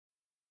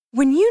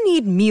When you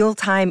need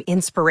mealtime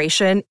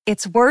inspiration,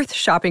 it's worth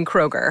shopping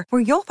Kroger,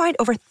 where you'll find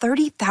over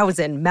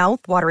 30,000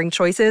 mouth-watering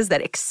choices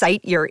that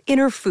excite your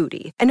inner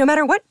foodie. And no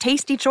matter what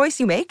tasty choice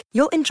you make,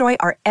 you'll enjoy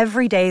our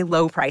everyday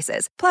low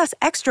prices, plus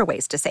extra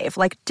ways to save,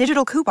 like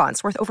digital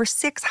coupons worth over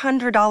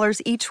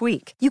 $600 each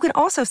week. You can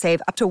also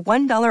save up to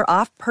 $1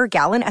 off per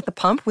gallon at the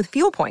pump with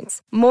fuel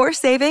points. More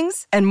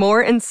savings and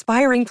more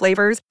inspiring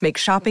flavors make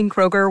shopping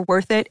Kroger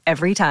worth it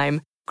every time.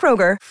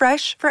 Kroger,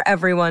 fresh for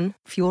everyone.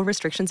 Fuel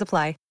restrictions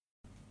apply.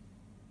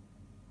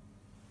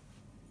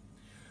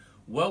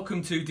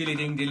 Welcome to Dilly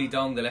Ding Dilly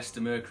Dong, the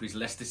Leicester Mercury's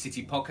Leicester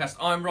City podcast.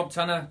 I'm Rob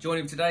Tanner.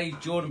 Joining today,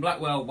 Jordan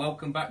Blackwell.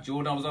 Welcome back,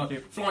 Jordan. I was on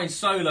flying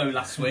solo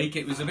last week.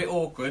 It was a bit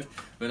awkward,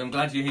 but I'm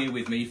glad you're here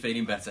with me,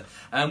 feeling better.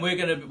 And we're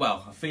going to,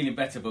 feeling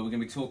better, but we're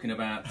going to be talking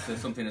about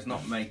something that's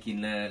not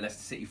making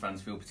Leicester City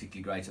fans feel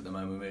particularly great at the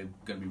moment. We're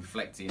going to be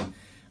reflecting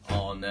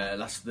on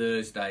last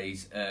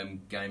Thursday's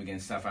game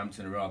against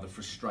Southampton, a rather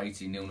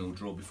frustrating 0-0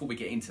 draw. Before we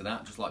get into that,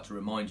 I'd just like to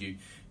remind you,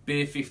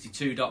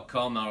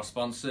 Beer52.com are our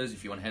sponsors.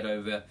 If you want to head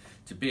over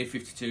to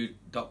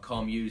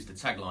Beer52.com, use the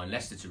tagline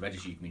Leicester to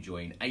register. You can be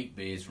enjoying 8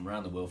 beers from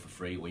around the world for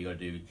free. All you got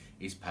to do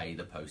is pay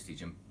the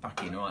postage and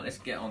back in. All right, let's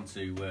get on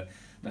to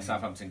the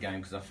Southampton game,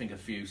 because I think a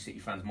few City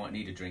fans might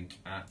need a drink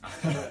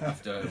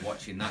after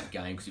watching that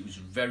game, because it was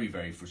very,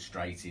 very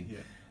frustrating.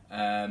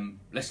 Yeah.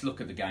 Let's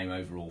look at the game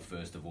overall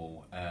first of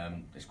all.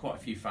 There's quite a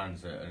few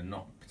fans that are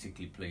not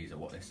particularly pleased at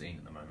what they're seeing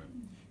at the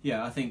moment.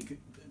 Yeah, I think,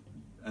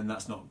 and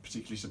that's not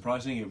particularly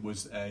surprising. It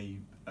was a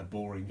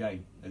boring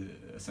game,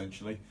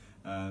 essentially.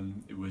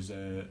 It was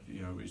it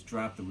was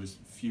drab. There was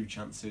few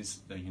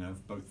chances,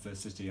 both for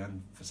City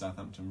and for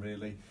Southampton.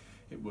 Really,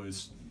 it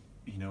was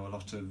a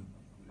lot of,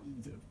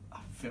 I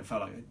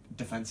felt like a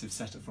defensive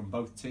setup from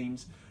both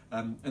teams,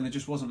 and there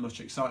just wasn't much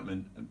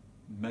excitement.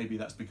 Maybe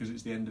that's because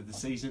it's the end of the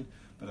season,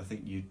 but I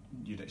think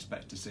you'd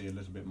expect to see a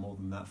little bit more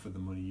than that for the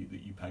money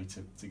that you pay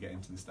to get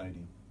into the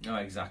stadium. Oh,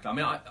 exactly. I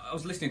mean, I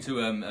was listening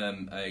to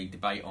a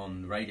debate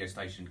on the radio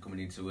station coming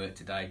into work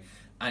today,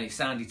 and it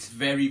sounded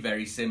very,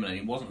 very similar.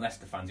 It wasn't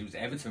Leicester fans, it was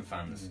Everton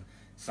fans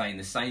saying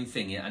the same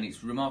thing, and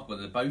it's remarkable.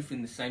 They're both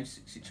in the same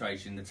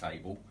situation in the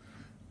table,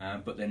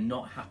 but they're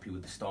not happy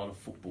with the style of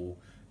football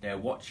they're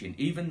watching,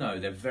 even though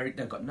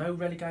they've got no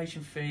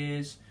relegation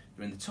fears.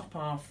 They're in the top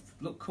half,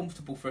 look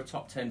comfortable for a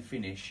top 10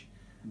 finish,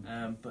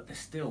 but there's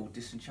still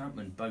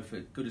disenchantment both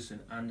at Goodison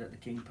and at the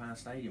King Power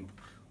Stadium.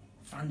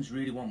 Fans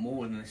really want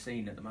more than they're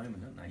seeing at the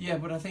moment, don't they? Yeah,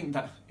 but I think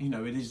that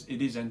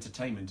it is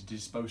entertainment. It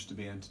is supposed to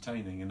be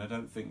entertaining, and I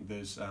don't think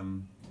there's.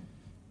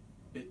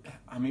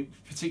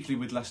 Particularly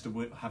with Leicester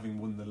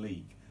having won the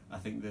league, I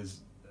think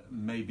there's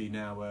maybe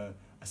now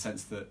a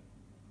sense that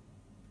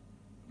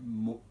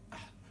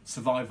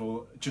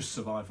survival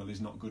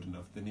is not good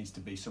enough. There needs to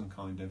be some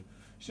kind of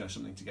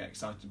something to get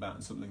excited about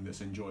and something that's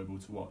enjoyable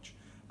to watch.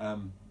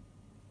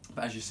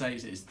 But as you say,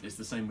 it's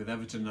the same with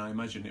Everton, and I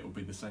imagine it will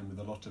be the same with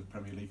a lot of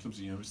Premier League clubs.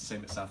 It was the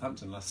same at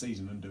Southampton last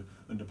season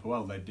under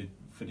Puel. They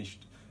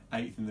finished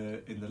 8th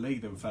in the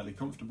league. They were fairly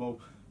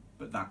comfortable,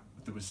 but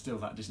there was still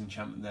that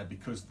disenchantment there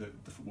because the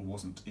football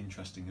wasn't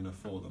interesting enough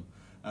for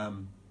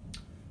them.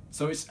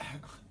 So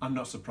I'm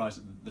not surprised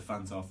that the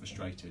fans are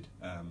frustrated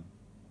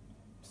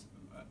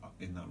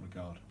in that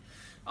regard.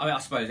 I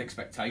suppose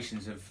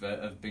expectations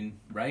have been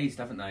raised,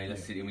 haven't they?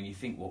 When you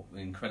think what an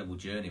incredible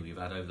journey we've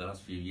had over the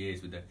last few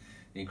years with the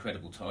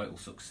incredible title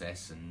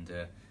success and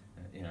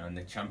and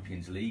the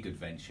Champions League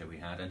adventure we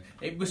had, and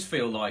it must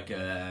feel like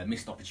a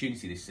missed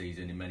opportunity this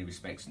season in many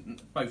respects,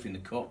 both in the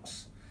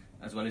cups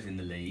as well as in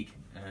the league.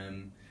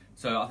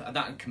 So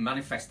that can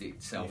manifest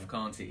itself,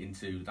 can't it,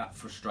 into that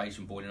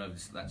frustration boiling over,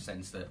 that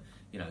sense that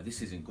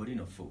this isn't good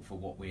enough for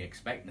what we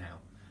expect now.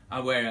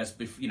 Whereas,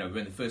 in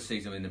the first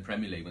season in the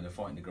Premier League, when they're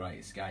fighting the Great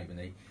Escape, and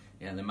they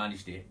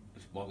managed it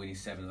while winning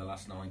 7 of the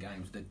last 9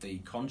 games, the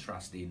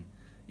contrast in,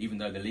 even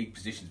though the league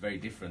position is very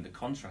different, the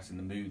contrast in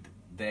the mood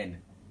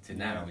then to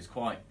now is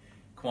quite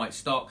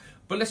stark.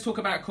 But let's talk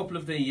about a couple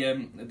of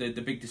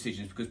the big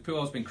decisions, because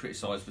Puel's been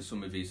criticised for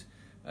some of his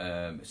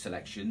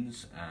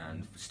selections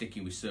and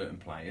sticking with certain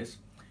players.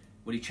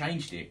 Well, he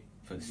changed it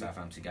for the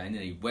Southampton game,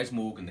 didn't he? Wes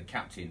Morgan, the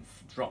captain,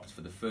 dropped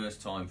for the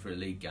first time for a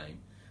league game.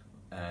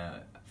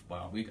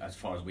 As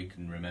far as we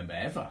can remember,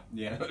 ever.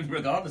 Yeah.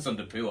 Regardless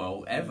under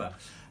Puel, ever.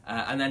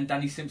 And then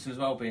Danny Simpson as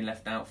well being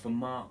left out for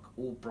Mark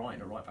Albrighton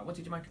at right back. What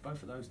did you make of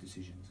both of those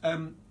decisions?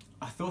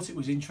 I thought it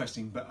was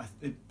interesting, but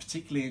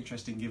particularly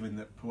interesting given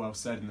that Puel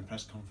said in the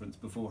press conference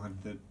beforehand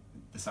that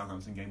the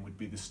Southampton game would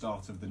be the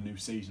start of the new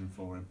season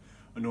for him.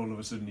 And all of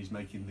a sudden he's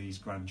making these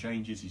grand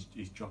changes.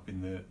 He's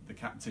dropping the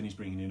captain, he's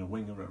bringing in a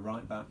winger at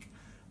right back.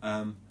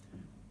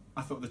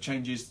 I thought the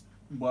changes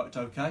worked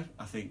okay.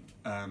 I think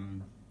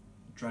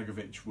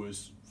Dragovic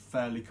was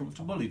fairly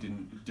comfortable. He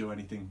didn't do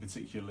anything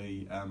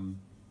particularly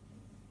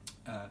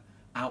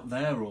out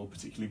there or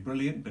particularly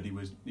brilliant, but he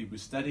was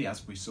steady,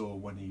 as we saw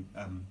when he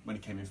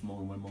came in for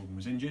Morgan when Morgan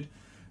was injured.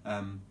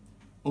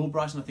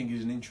 Albrighton, I think,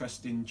 is an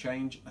interesting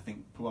change. I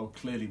think Puel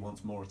clearly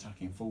wants more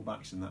attacking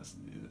fullbacks, and that's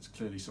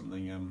clearly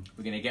something.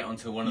 We're going to get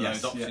onto one of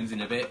those options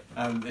in a bit.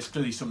 It's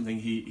clearly something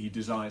he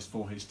desires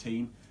for his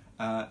team.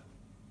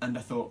 And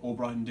I thought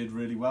Albrighton did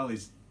really well.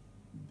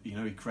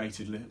 He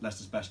created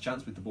Leicester's best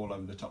chance with the ball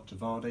over the top to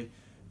Vardy.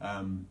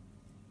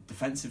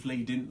 Defensively,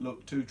 he didn't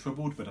look too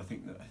troubled, but I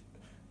think that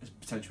there's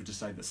potential to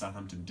say that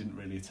Southampton didn't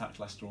really attack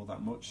Leicester all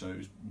that much, so it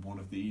was one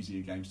of the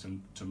easier games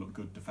to look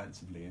good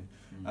defensively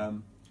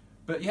in.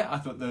 But yeah, I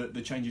thought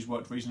the changes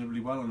worked reasonably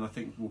well, and I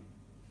think we'll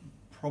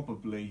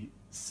probably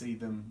see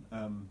them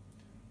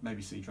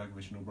maybe see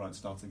Dragovic and Albrighton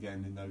start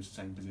again in those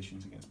same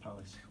positions against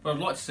Palace. Well, I'd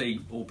like to see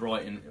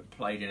Albrighton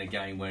played in a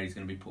game where he's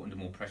going to be put under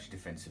more pressure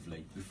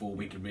defensively before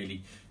we can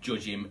really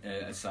judge him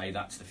and say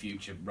that's the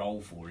future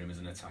role for him as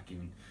an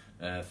attacking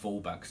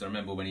fullback. Because I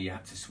remember when he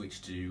had to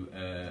switch to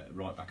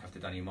right back after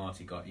Daniel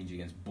Marty got injured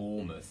against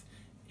Bournemouth,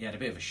 he had a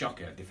bit of a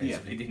shocker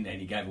defensively, didn't he? And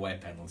he gave away a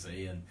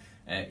penalty, and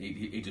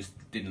he just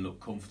didn't look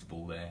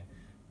comfortable there.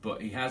 But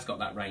he has got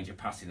that range of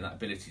passing and that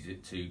ability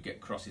to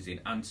get crosses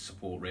in and to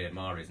support Riyad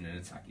Mahrez in an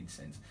attacking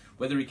sense.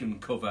 Whether he can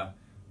cover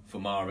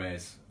for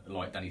Mahrez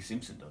like Danny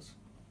Simpson does,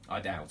 I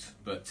doubt.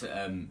 But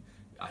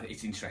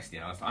it's interesting,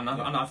 and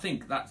I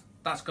think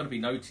that's got to be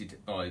noted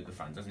by the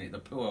fans, hasn't it?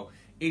 That Puel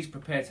is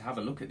prepared to have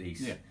a look at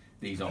these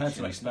options.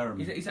 To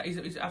experiment.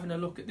 He's having a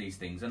look at these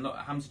things, and look,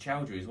 Hamza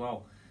Chowdhury as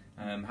well.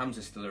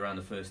 Hamza's still around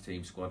the first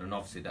team squad, and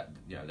obviously that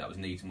was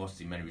needs must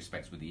in many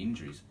respects with the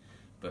injuries.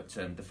 But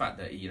the fact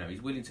that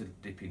he's willing to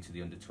dip into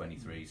the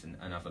under-23s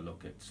and have a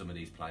look at some of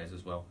these players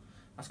as well,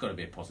 that's got to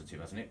be a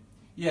positive, hasn't it?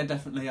 Yeah,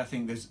 definitely. I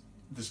think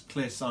there's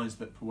clear signs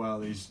that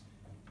Puel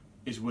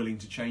is willing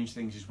to change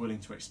things, is willing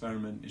to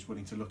experiment, is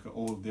willing to look at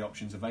all of the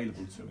options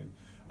available to him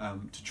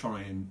to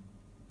try and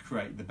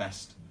create the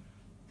best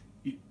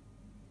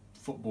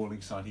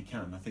footballing side he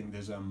can. I think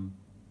there's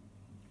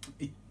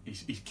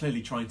he's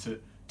clearly trying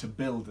to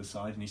build a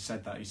side, and he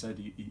said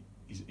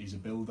he's a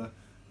builder.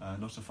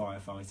 Not a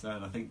firefighter,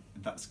 and I think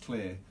that's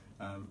clear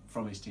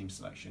from his team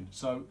selection.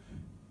 So,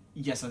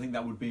 yes, I think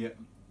that would be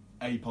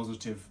a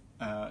positive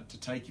to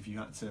take if you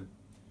had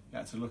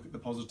to look at the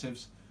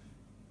positives.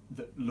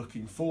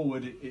 Looking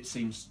forward, it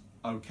seems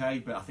okay,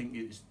 but I think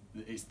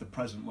it's the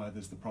present where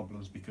there's the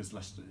problems because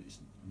Leicester is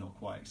not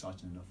quite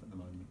exciting enough at the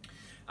moment.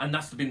 And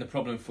that's been the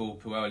problem for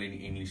Puel in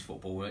English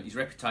football. His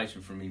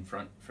reputation from in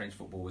French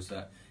football was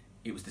that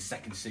it was the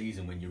second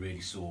season when you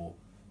really saw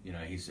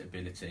his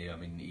ability. I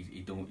mean,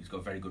 he's got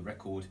a very good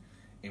record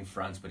in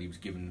France, but he was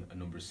given a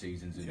number of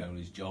seasons and all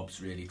his jobs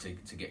really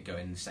to get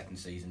going. In the second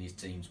season, his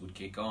teams would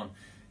kick on.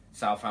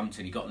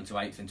 Southampton, he got them to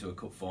 8th into a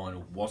cup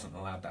final, wasn't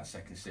allowed that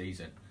second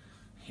season.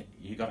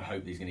 You've got to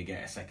hope that he's going to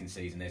get a second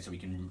season there so we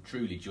can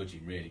truly judge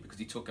him, really, because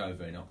he took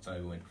over in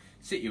October when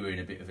City were in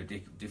a bit of a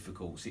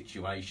difficult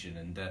situation,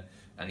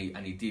 and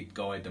he did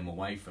guide them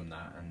away from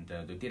that, and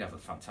they did have a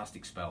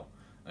fantastic spell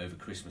over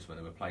Christmas when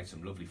they were playing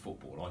some lovely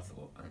football, I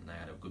thought, and they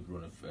had a good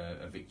run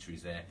of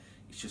victories there.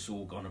 It's just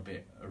all gone a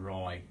bit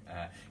awry.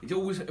 It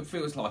always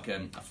feels like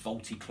a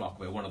faulty clock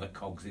where one of the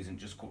cogs isn't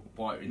just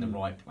quite in the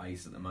right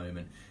place at the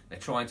moment. They're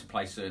trying to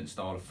play a certain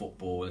style of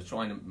football, they're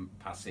trying to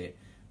pass it,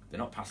 they're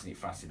not passing it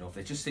fast enough.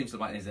 It just seems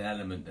like there's an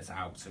element that's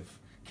out of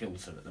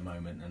kilter at the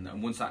moment,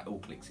 and once that all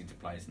clicks into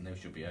place, then they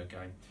should be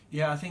okay.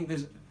 Yeah, I think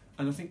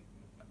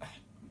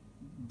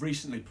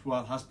recently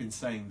Puel has been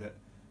saying that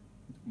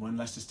when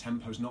Leicester's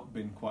tempo's not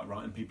been quite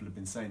right and people have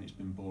been saying it's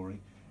been boring,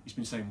 he's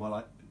been saying,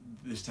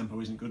 this tempo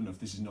isn't good enough,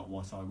 this is not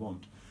what I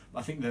want. But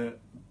I think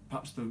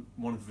perhaps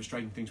one of the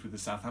frustrating things with the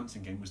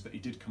Southampton game was that he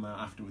did come out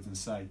afterwards and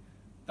say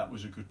that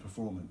was a good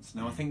performance.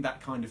 Now I think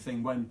that kind of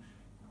thing, when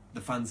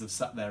the fans have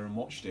sat there and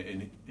watched it,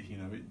 and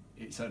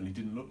it certainly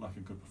didn't look like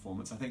a good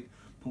performance, I think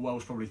Puel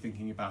was probably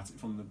thinking about it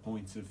from the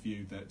point of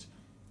view that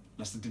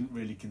Leicester didn't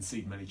really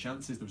concede many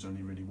chances. There was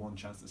only really one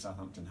chance that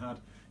Southampton had.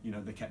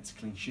 They kept a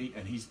clean sheet,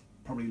 and he's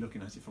probably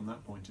looking at it from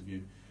that point of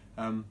view.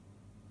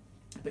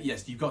 But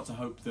yes, you've got to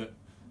hope that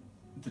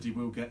he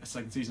will get a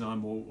second season.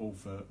 I'm all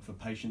for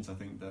patience. I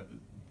think that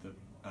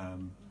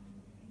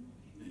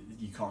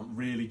you can't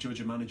really judge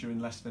a manager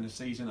in less than a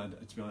season.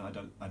 To be honest,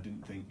 I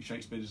didn't think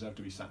Shakespeare deserved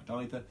to be sacked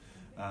either.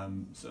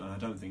 So I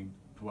don't think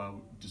Puel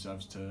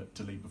deserves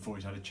to leave before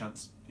he's had a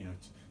chance,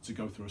 to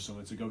go through a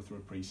summer, to go through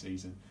a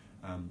pre-season,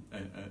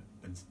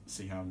 and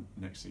see how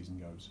next season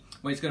goes.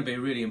 Well, it's going to be a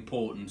really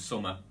important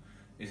summer,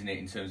 isn't it,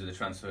 in terms of the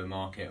transfer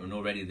market? And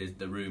already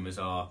the rumours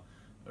are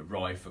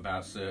rife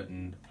about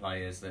certain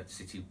players that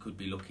City could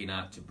be looking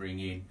at to bring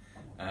in.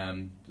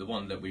 The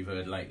one that we've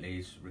heard lately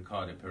is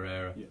Ricardo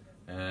Pereira,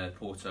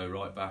 Porto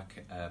right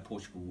back,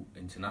 Portugal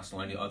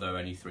international,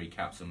 only 3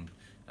 caps, and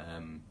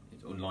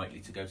it's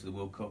unlikely to go to the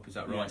World Cup. Is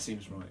that right? Yeah, it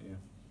seems right. Yeah.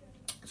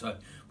 So,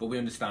 but we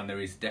understand there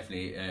is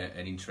definitely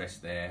an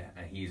interest there.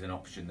 He's an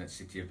option that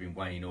City have been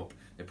weighing up.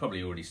 They've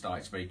probably already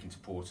started speaking to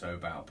Porto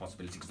about a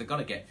possibility, because they've got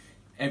to get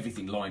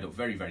everything lined up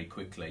very, very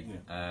quickly.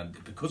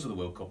 Because of the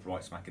World Cup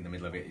right smack in the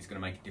middle of it, it's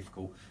going to make it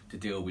difficult to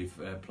deal with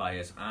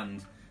players,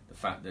 and the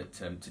fact that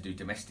to do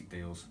domestic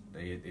deals,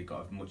 they've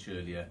got a much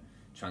earlier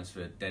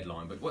transfer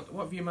deadline. But what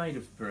have you made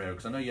of Pereira?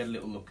 Because I know you had a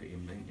little look at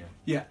him, didn't you?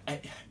 Yeah,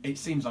 it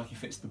seems like he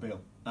fits the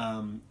bill.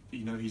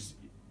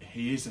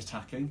 He is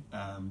attacking.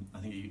 I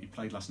think he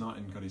played last night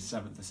and got his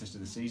 7th assist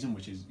of the season,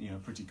 which is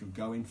pretty good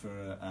going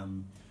for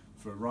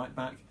for a right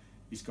back.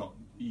 He's got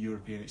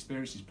European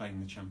experience. He's played in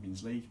the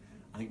Champions League.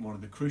 I think one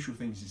of the crucial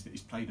things is that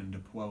he's played under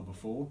Puel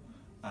before,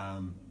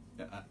 on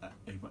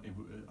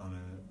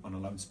a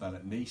loan spell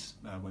at Nice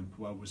when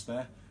Puel was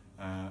there,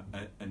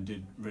 and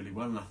did really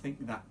well. And I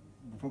think that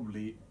will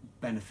probably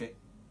benefit,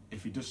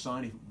 if he does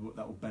sign,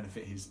 that will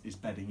benefit his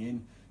bedding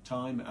in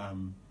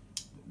time.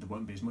 There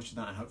won't be as much of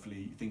that, and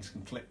hopefully things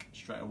can click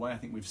straight away. I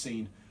think we've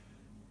seen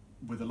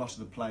with a lot of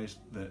the players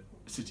that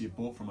City have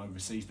bought from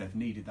overseas, they've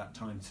needed that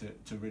time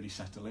to really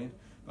settle in,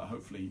 but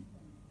hopefully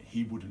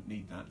he wouldn't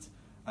need that.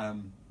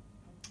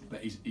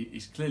 But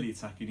he's clearly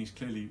attacking. He's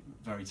clearly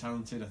very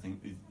talented. I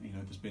think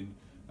there's been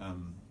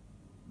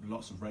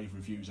lots of rave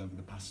reviews over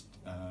the past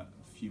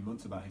few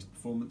months about his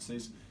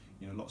performances.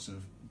 Lots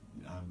of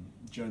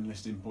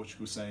journalists in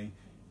Portugal saying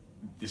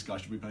this guy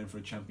should be playing for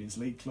a Champions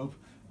League club.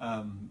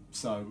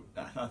 So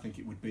I think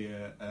it would be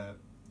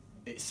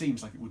it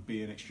seems like it would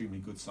be an extremely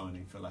good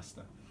signing for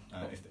Leicester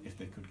if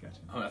they could get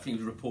him. I think it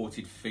was a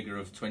reported figure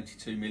of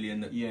 22 million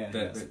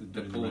that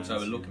the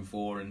Porto are looking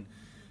for, and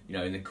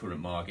in the current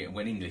market, and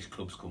when English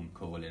clubs come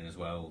calling as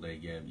well, the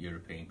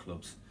European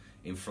clubs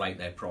inflate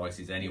their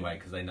prices anyway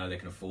because they know they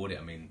can afford it.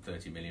 I mean,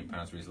 £30 million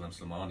for Islam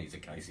Slimani is a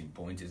case in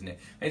point, isn't it?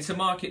 It's a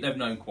market they've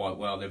known quite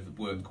well. They've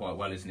worked quite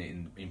well, isn't it,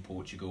 in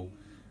Portugal,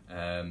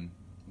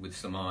 with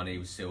Slimani,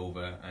 with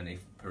Silva, and if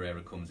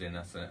Pereira comes in,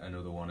 that's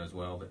another one as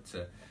well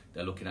that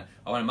they're looking at.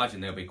 I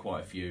imagine there'll be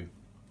quite a few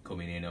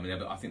coming in. I mean,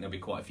 I think there'll be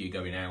quite a few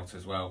going out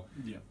as well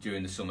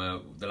during the summer.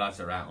 The lads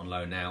are out on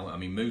loan now. I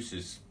mean,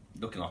 Musa's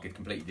looking like a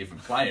completely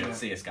different player at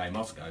CSKA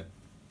Moscow,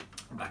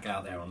 back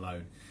out there on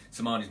loan.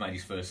 Samani's made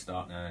his first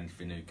start now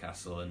for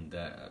Newcastle, and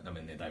I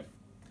mean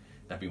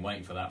they've been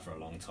waiting for that for a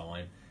long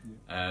time.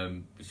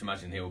 Just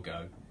imagine he'll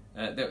go.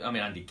 I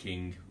mean, Andy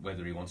King,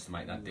 whether he wants to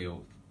make that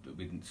deal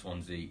with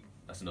Swansea,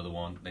 that's another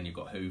one. Then you've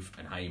got Hoof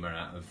and Hamer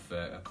out of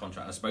a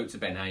contract. I spoke to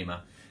Ben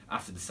Hamer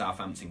after the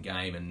Southampton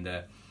game, and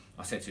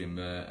I said to him,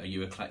 are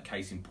you a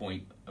case in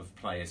point of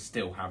players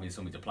still having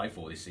something to play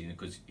for this season,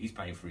 because he's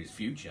playing for his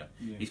future.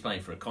 He's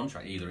playing for a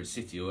contract either at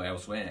City or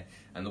elsewhere,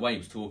 and the way he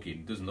was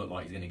talking doesn't look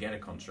like he's going to get a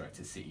contract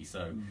at City,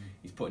 so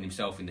he's putting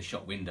himself in the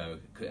shop window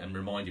and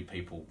reminded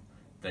people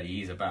that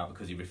he is about,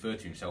 because he referred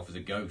to himself as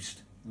a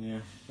ghost.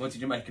 What did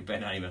you make of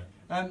Ben Hamer?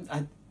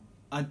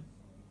 I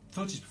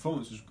thought his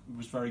performance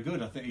was very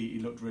good. I think he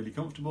looked really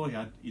comfortable. He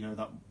had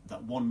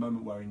that one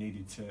moment where he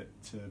needed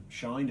to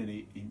shine, and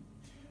he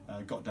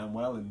got down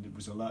well and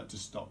was alert to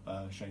stop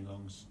Shane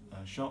Long's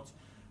shot.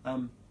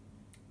 And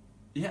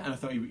I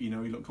thought he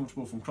looked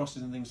comfortable from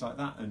crosses and things like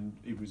that, and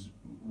it was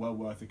well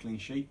worth a clean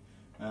sheet.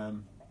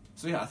 In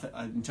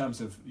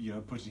terms of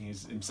putting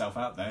himself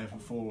out there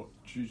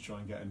to try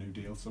and get a new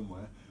deal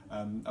somewhere,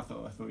 I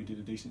thought he did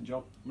a decent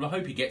job. Well, I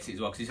hope he gets it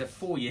as well, because he's had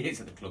 4 years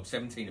at the club,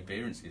 17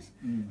 appearances.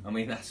 I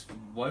mean, that's a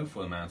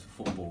woeful amount of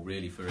football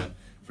really for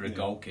a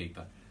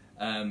goalkeeper.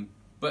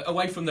 But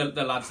away from the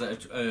lads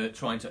that are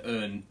trying to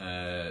earn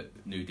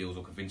new deals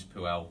or convince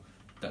Puel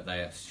that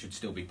they should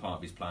still be part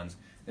of his plans,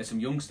 there's some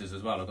youngsters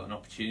as well who've got an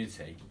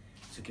opportunity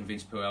to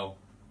convince Puel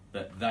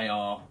that they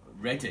are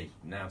ready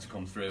now to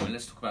come through. And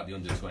let's talk about the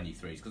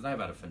under-23s, because they've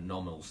had a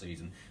phenomenal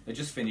season. They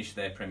just finished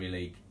their Premier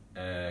League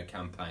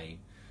campaign,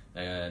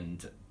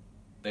 and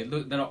they've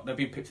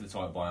been picked to the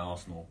title by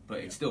Arsenal, but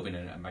it's still been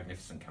a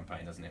magnificent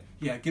campaign, hasn't it?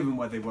 Yeah, given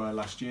where they were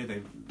last year,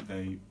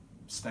 they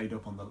stayed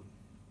up on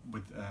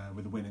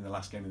with a win in the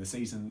last game of the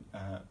season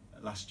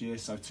last year.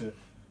 So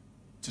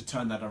to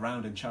turn that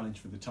around and challenge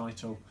for the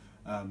title,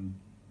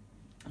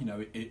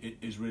 it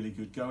is really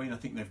good going. I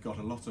think they've got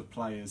a lot of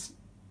players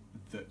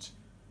that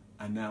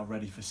are now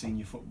ready for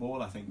senior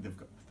football. I think they've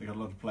got a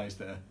lot of players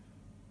that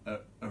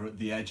are at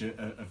the edge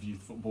of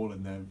youth football,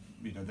 and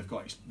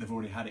they've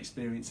already had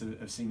experience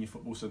of senior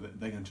football, so that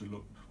they're going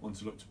to want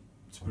to look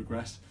to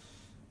progress.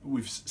 But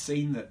we've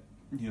seen that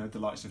the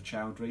likes of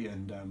Chowdhury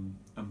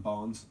and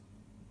Barnes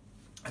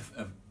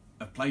have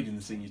played in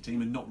the senior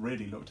team and not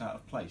really looked out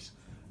of place.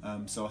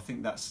 So I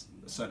think that's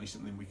certainly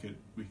something we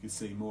could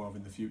see more of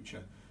in the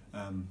future.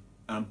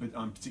 I'm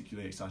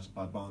particularly excited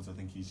by Barnes. I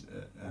think he's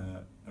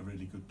a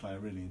really good player,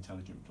 really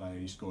intelligent player.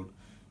 He scored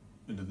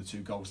another 2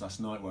 goals last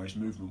night, where his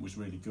movement was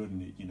really good,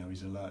 and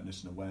his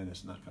alertness and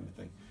awareness and that kind of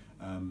thing.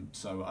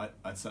 So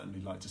I'd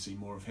certainly like to see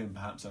more of him,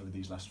 perhaps over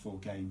these last 4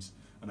 games.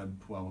 I know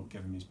Puel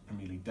gave him his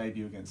Premier League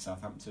debut against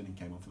Southampton. He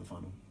came on for the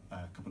final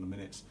couple of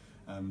minutes.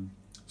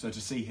 So to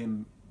see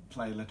him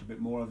play a little bit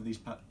more over these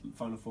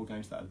final 4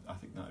 games, I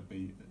think that would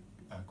be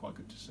quite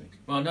good to see.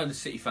 Well, I know the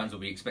City fans will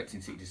be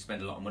expecting City to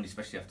spend a lot of money,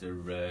 especially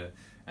after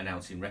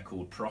announcing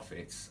record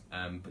profits.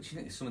 But do you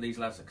think there's some of these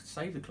lads that could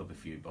save the club a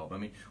few, Bob? I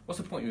mean, what's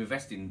the point of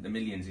investing the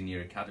millions in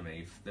your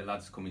academy if the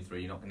lads coming through,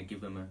 you're not going to give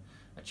them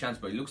a chance?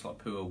 But it looks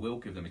like Puel will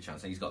give them a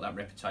chance, and he's got that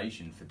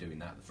reputation for doing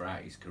that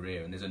throughout his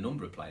career. And there's a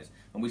number of players,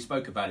 and we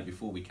spoke about it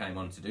before we came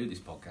on to do this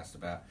podcast,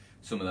 about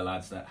some of the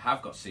lads that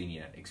have got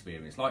senior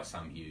experience, like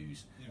Sam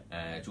Hughes,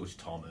 George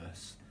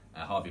Thomas,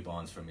 Harvey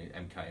Barnes from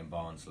MK and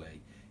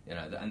Barnsley.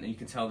 And you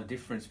can tell the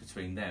difference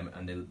between them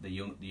and the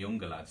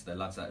younger lads, the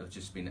lads that have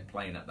just been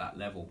playing at that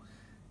level.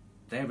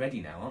 they're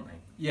ready now, aren't they?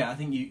 Yeah, I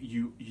think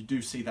you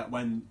do see that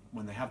when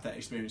they have that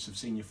experience of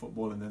senior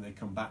football and then they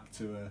come back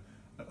to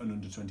an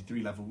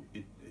under-23 level,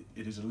 it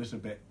is a little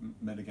bit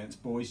men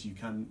against boys. You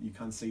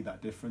can see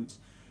that difference.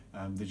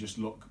 They just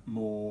look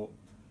more.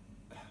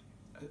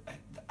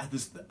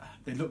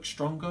 They look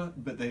stronger,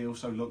 but they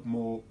also look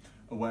more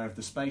aware of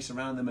the space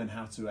around them and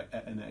how to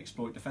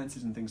exploit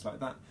defences and things like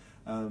that.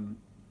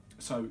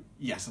 So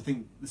yes, I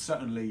think there's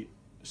certainly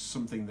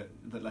something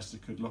that Leicester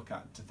could look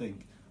at to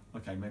think,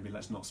 okay, maybe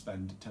let's not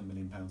spend £10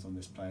 million on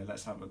this player.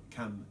 Let's have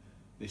can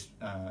this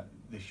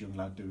young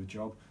lad do a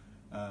job?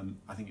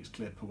 I think it's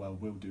clear Puel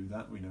will do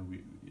that.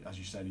 As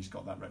you said, he's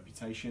got that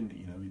reputation.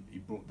 He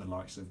brought the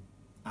likes of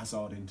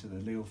Hazard into the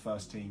Lille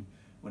first team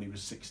when he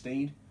was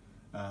 16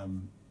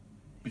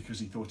 because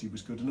he thought he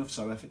was good enough.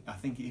 So I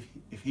think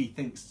if he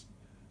thinks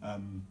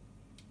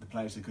the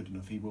players are good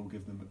enough, he will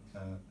give them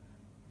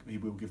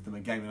a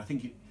game. And I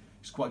think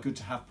it's quite good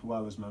to have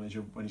Puel as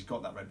manager when he's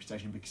got that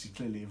reputation, because he's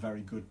clearly a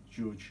very good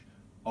judge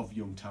of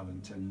young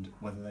talent and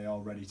whether they are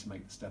ready to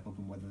make the step up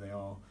and whether they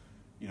are,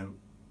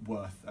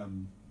 worth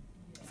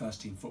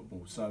first team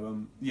football.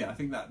 So I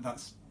think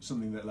that's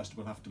something that Leicester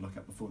will have to look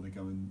at before they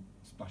go and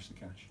splash the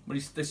cash. Well,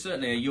 there's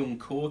certainly a young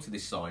core to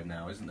this side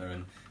now, isn't there?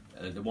 And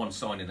the one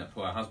signing that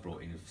Puel has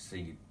brought in,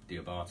 Sidi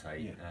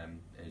Diabate,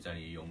 who's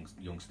only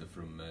a youngster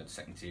from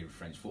second tier of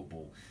French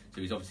football.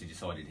 So he's obviously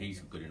decided he's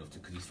good enough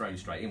because he's thrown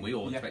straight in. We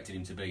all expected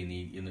him to be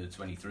in the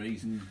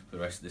 23s for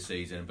the rest of the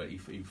season, but he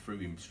threw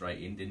him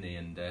straight in, didn't he?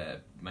 And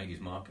made his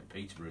mark at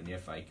Peterborough in the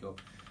FA Cup.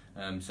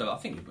 So I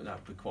think that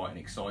would be quite an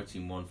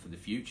exciting one for the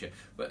future.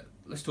 But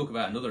let's talk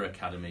about another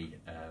academy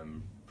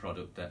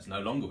product that's no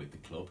longer with the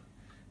club.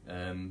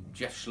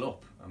 Jeff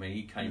Schlupp. I mean,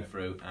 he came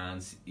through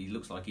and he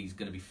looks like he's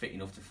going to be fit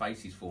enough to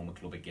face his former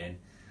club again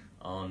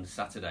on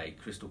Saturday.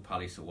 Crystal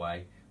Palace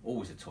away.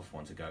 Always a tough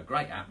one to go.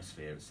 Great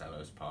atmosphere at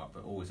Selhurst Park,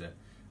 but always a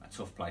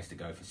tough place to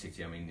go for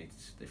City. I mean,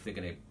 if they're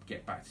going to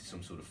get back to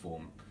some sort of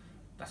form,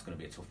 that's going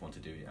to be a tough one to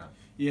do it at.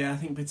 Yeah, I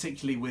think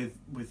particularly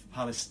with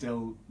Palace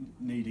still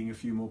needing a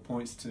few more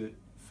points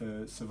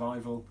for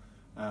survival.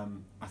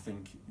 I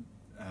think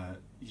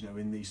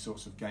in these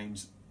sorts of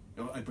games,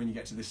 when you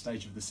get to this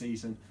stage of the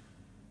season,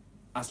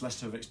 as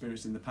Leicester have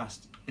experienced in the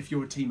past, if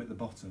you're a team at the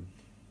bottom,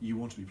 you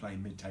want to be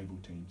playing mid-table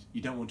teams.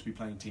 You don't want to be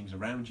playing teams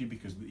around you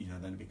because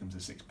then it becomes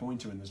a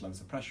 6-pointer and there's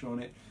loads of pressure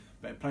on it.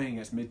 But playing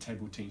against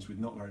mid-table teams with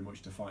not very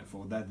much to fight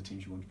for, they're the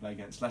teams you want to play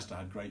against. Leicester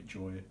had great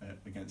joy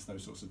against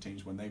those sorts of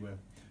teams when they were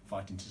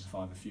fighting to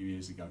survive a few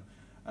years ago,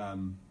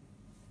 and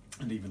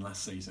even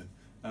last season.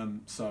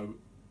 So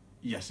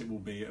yes, it will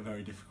be a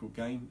very difficult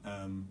game,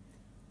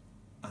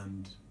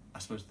 and I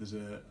suppose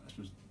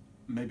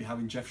maybe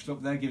having Jeff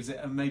Schlupp there gives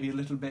it maybe a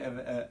little bit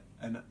of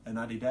an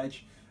added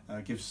edge.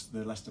 Gives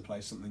the Leicester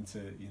players something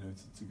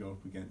to go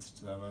up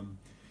against. So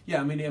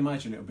I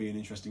imagine it will be an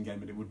interesting game,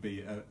 but it would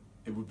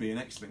be an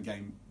excellent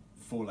game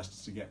for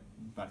Leicester to get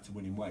back to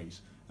winning ways,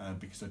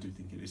 because I do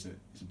think it is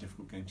a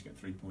difficult game to get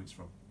 3 points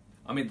from.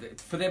 I mean,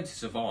 for them to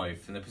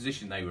survive from the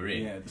position they were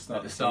in at the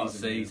start of the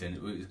season,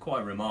 it was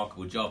quite a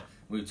remarkable job.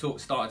 We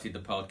started the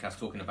podcast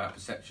talking about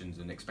perceptions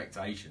and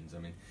expectations. I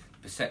mean,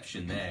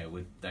 perception there,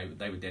 they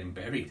were dead and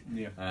buried.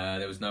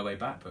 There was no way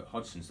back, but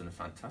Hodgson's done a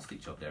fantastic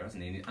job there,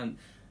 hasn't he?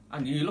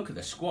 And you look at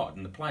the squad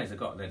and the players they've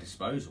got at their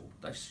disposal,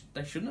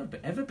 they shouldn't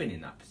have ever been in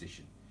that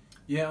position.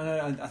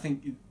 Yeah, I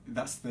think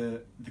that's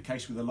the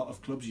case with a lot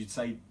of clubs. You'd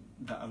say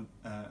that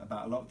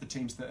about a lot of the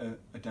teams that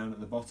are down at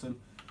the bottom.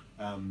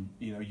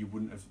 You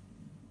wouldn't have,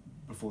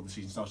 before the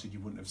season started, you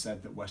wouldn't have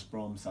said that West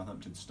Brom,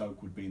 Southampton,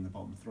 Stoke would be in the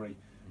bottom three,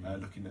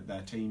 looking at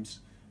their teams.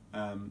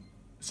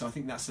 So I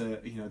think that's a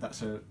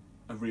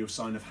real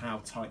sign of how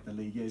tight the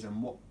league is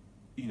and what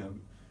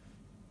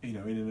in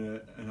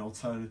an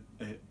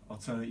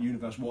alternate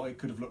universe, what it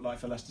could have looked like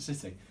for Leicester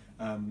City.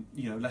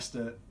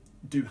 Leicester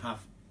do have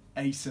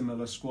a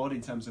similar squad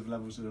in terms of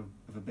levels of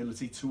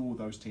ability to all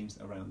those teams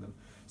that are around them.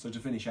 So to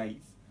finish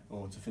 8th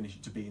or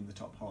to be in the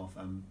top half,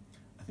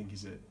 I think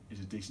is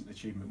a decent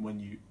achievement when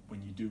you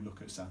do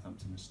look at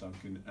Southampton and Stoke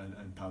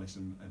and Palace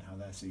and how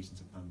their seasons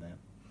have panned out.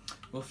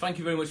 Well, thank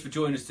you very much for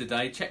joining us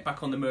today. Check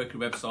back on the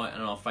Mercury website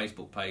and our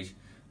Facebook page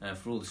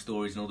for all the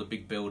stories and all the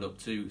big build-up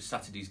to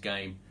Saturday's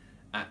game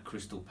at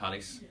Crystal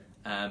Palace.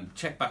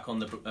 Check back on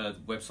the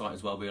website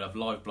as well. We'll have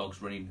live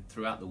blogs running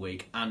throughout the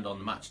week and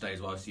on match day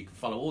as well, so you can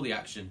follow all the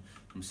action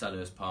from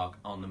Selhurst Park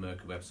on the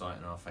Mercury website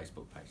and our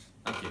Facebook page.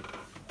 Thank you.